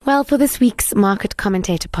Well, for this week's Market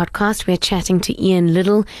Commentator podcast, we're chatting to Ian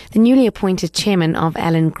Liddle, the newly appointed chairman of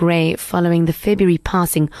Allan Gray, following the February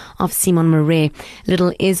passing of Simon Murray.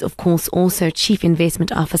 Liddle is, of course, also Chief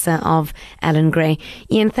Investment Officer of Allan Gray.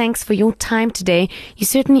 Ian, thanks for your time today. You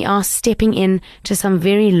certainly are stepping in to some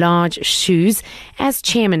very large shoes. As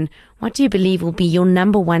chairman, what do you believe will be your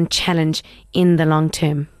number one challenge in the long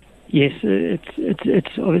term? Yes,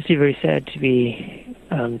 it's obviously very sad to be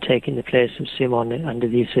taking the place of Simon under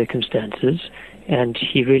these circumstances, and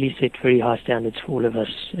he really set very high standards for all of us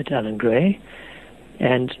at Allan Gray.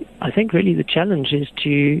 And I think really the challenge is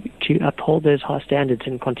to uphold those high standards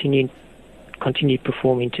and continue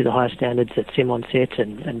performing to the high standards that Simon set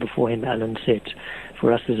and before him Allan set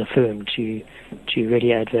for us as a firm to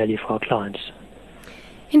really add value for our clients.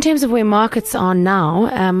 In terms of where markets are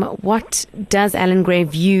now, what does Allan Gray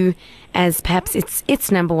view as perhaps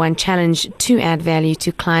its number one challenge to add value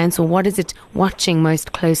to clients, or what is it watching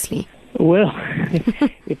most closely? Well,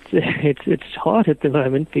 it's hard at the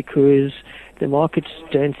moment because the markets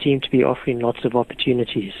don't seem to be offering lots of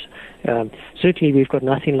opportunities. Certainly we've got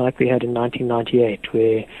nothing like we had in 1998,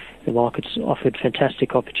 where the markets offered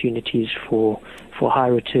fantastic opportunities for high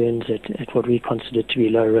returns at what we consider to be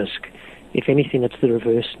low risk. If anything, it's the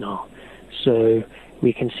reverse now. So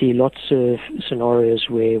we can see lots of scenarios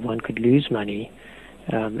where one could lose money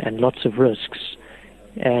and lots of risks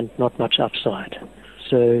and not much upside.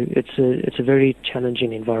 So it's a very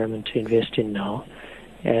challenging environment to invest in now.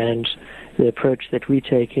 And the approach that we're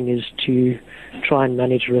taking is to try and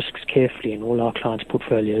manage risks carefully in all our clients'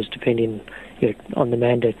 portfolios, depending on the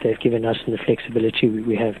mandate they've given us and the flexibility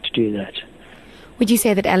we have to do that. Would you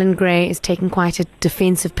say that Allan Gray is taking quite a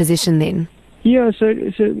defensive position then? Yeah, so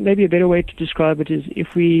maybe a better way to describe it is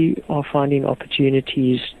if we are finding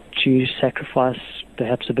opportunities to sacrifice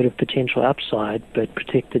perhaps a bit of potential upside but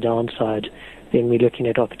protect the downside, then we're looking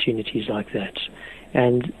at opportunities like that.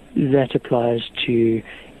 And that applies to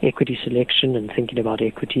equity selection and thinking about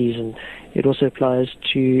equities, and it also applies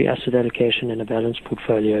to asset allocation in a balanced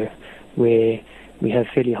portfolio where we have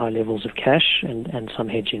fairly high levels of cash and some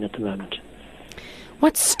hedging at the moment.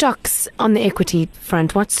 What stocks on the equity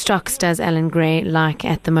front, what stocks does Allan Gray like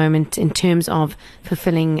at the moment in terms of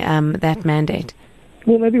fulfilling that mandate?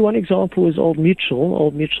 Well, maybe one example is Old Mutual.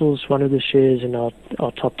 Old Mutual is one of the shares in our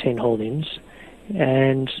top 10 holdings.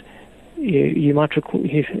 And you might recall,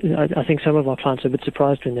 I think some of our clients are a bit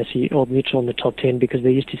surprised when they see Old Mutual in the top 10 because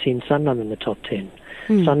they're used to seeing Sanlam in the top 10.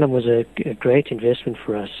 Sanlam was a great investment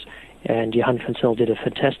for us, and Johan van Zyl did a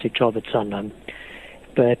fantastic job at Sanlam.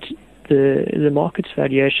 But the market's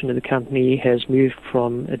valuation of the company has moved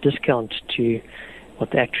from a discount to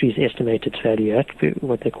what the actuaries estimate its value at,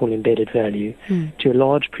 what they call embedded value, to a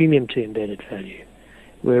large premium to embedded value.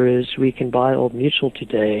 Whereas we can buy Old Mutual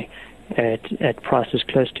today at prices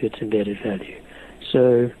close to its embedded value.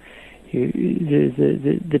 So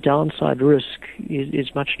the downside risk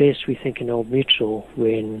is much less, we think, in Old Mutual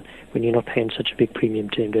when you're not paying such a big premium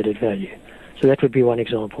to embedded value. So that would be one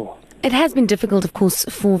example. It has been difficult, of course,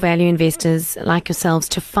 for value investors like yourselves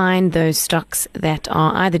to find those stocks that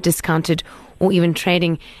are either discounted or even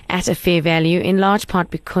trading at a fair value, in large part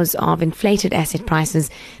because of inflated asset prices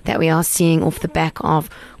that we are seeing off the back of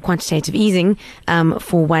quantitative easing,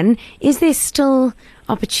 for one. Is there still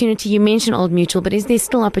opportunity? You mentioned Old Mutual, but is there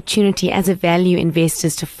still opportunity as a value investor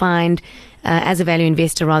to find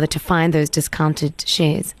those discounted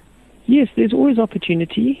shares? Yes, there's always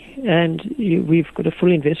opportunity, and we've got a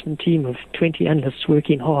full investment team of 20 analysts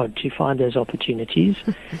working hard to find those opportunities,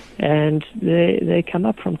 and they come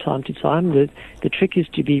up from time to time. The trick is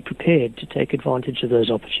to be prepared to take advantage of those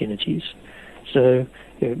opportunities. So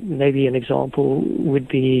maybe an example would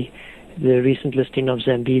be the recent listing of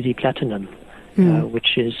Zambezi Platinum,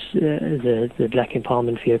 which is the black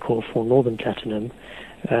empowerment vehicle for Northern Platinum.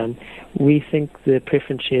 We think the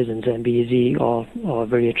preference shares in Zambezi are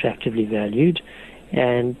very attractively valued,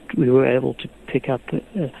 and we were able to pick up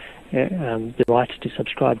the right to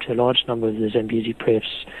subscribe to a large number of the Zambezi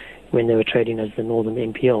prefs when they were trading as the Northern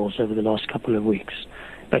NPLs over the last couple of weeks.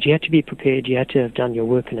 But you had to be prepared, you had to have done your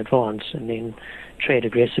work in advance and then trade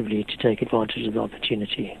aggressively to take advantage of the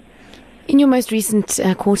opportunity. In your most recent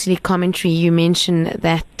quarterly commentary, you mentioned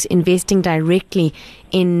that investing directly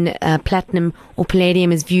in platinum or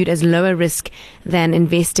palladium is viewed as lower risk than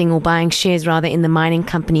investing or buying shares rather in the mining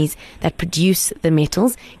companies that produce the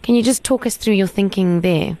metals. Can you just talk us through your thinking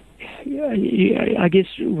there? I guess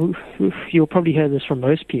you'll probably hear this from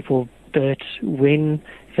most people, but when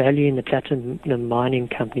valuing the platinum mining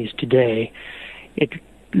companies today, it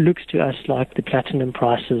looks to us like the platinum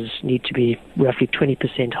prices need to be roughly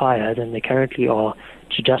 20% higher than they currently are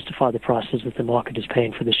to justify the prices that the market is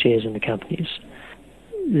paying for the shares in the companies.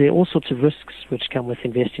 There are all sorts of risks which come with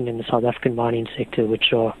investing in the South African mining sector,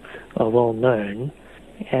 which are well known,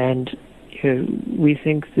 and we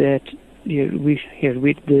think that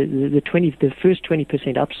the first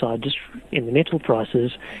 20% upside just in the metal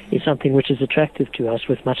prices is something which is attractive to us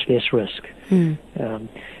with much less risk.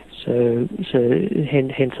 So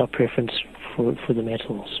hence our preference for the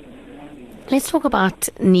metals. Let's talk about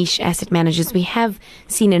niche asset managers. We have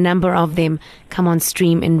seen a number of them come on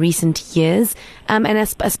stream in recent years, and I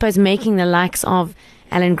suppose making the likes of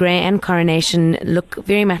Allan Gray and Coronation look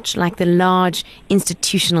very much like the large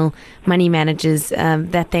institutional money managers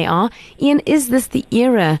that they are. Ian, is this the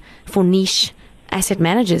era for niche asset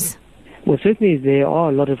managers? Well, certainly there are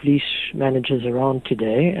a lot of niche managers around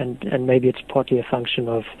today, and maybe it's partly a function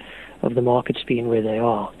of the markets being where they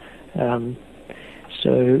are.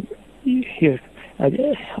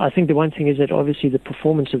 I think the one thing is that obviously the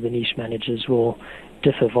performance of the niche managers will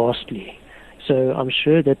differ vastly. So I'm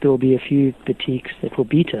sure that there will be a few boutiques that will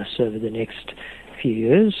beat us over the next few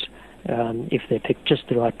years if they pick just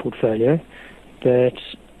the right portfolio. But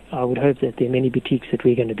I would hope that there are many boutiques that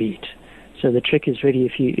we're going to beat. So the trick is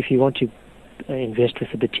really if you want to invest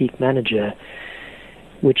with a boutique manager,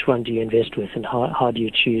 which one do you invest with, and how do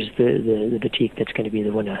you choose the boutique that's going to be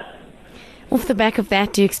the winner? Off the back of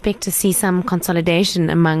that, do you expect to see some consolidation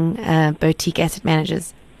among boutique asset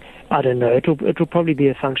managers? I don't know. It'll probably be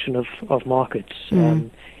a function of markets.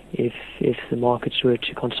 If the markets were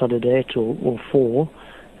to consolidate or fall,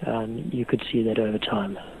 you could see that over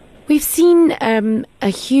time. We've seen a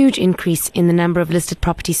huge increase in the number of listed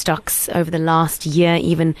property stocks over the last year,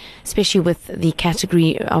 even especially with the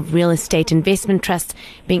category of real estate investment trusts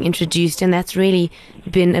being introduced, and that's really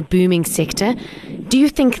been a booming sector. Do you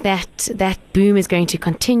think that boom is going to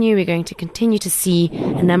continue? We're going to continue to see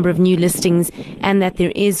a number of new listings, and that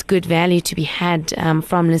there is good value to be had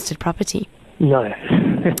from listed property? No.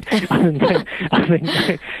 I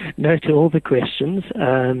think no to all the questions.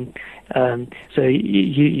 So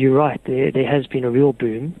you're right. There has been a real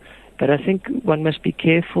boom, but I think one must be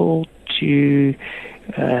careful to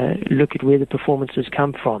look at where the performance has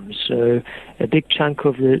come from. So a big chunk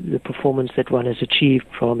of the performance that one has achieved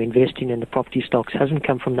from investing in the property stocks hasn't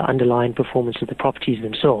come from the underlying performance of the properties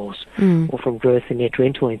themselves or from growth in net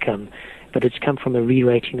rental income, but it's come from a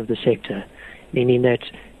re-rating of the sector, meaning that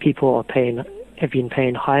people have been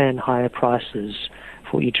paying higher and higher prices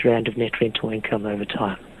for each rand of net rental income over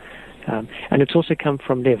time. And it's also come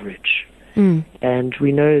from leverage. And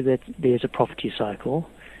we know that there's a property cycle.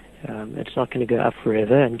 It's not going to go up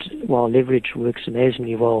forever. And while leverage works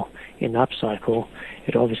amazingly well in the up cycle,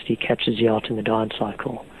 it obviously catches you out in the down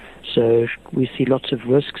cycle. So we see lots of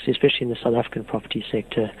risks, especially in the South African property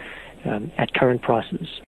sector, at current prices.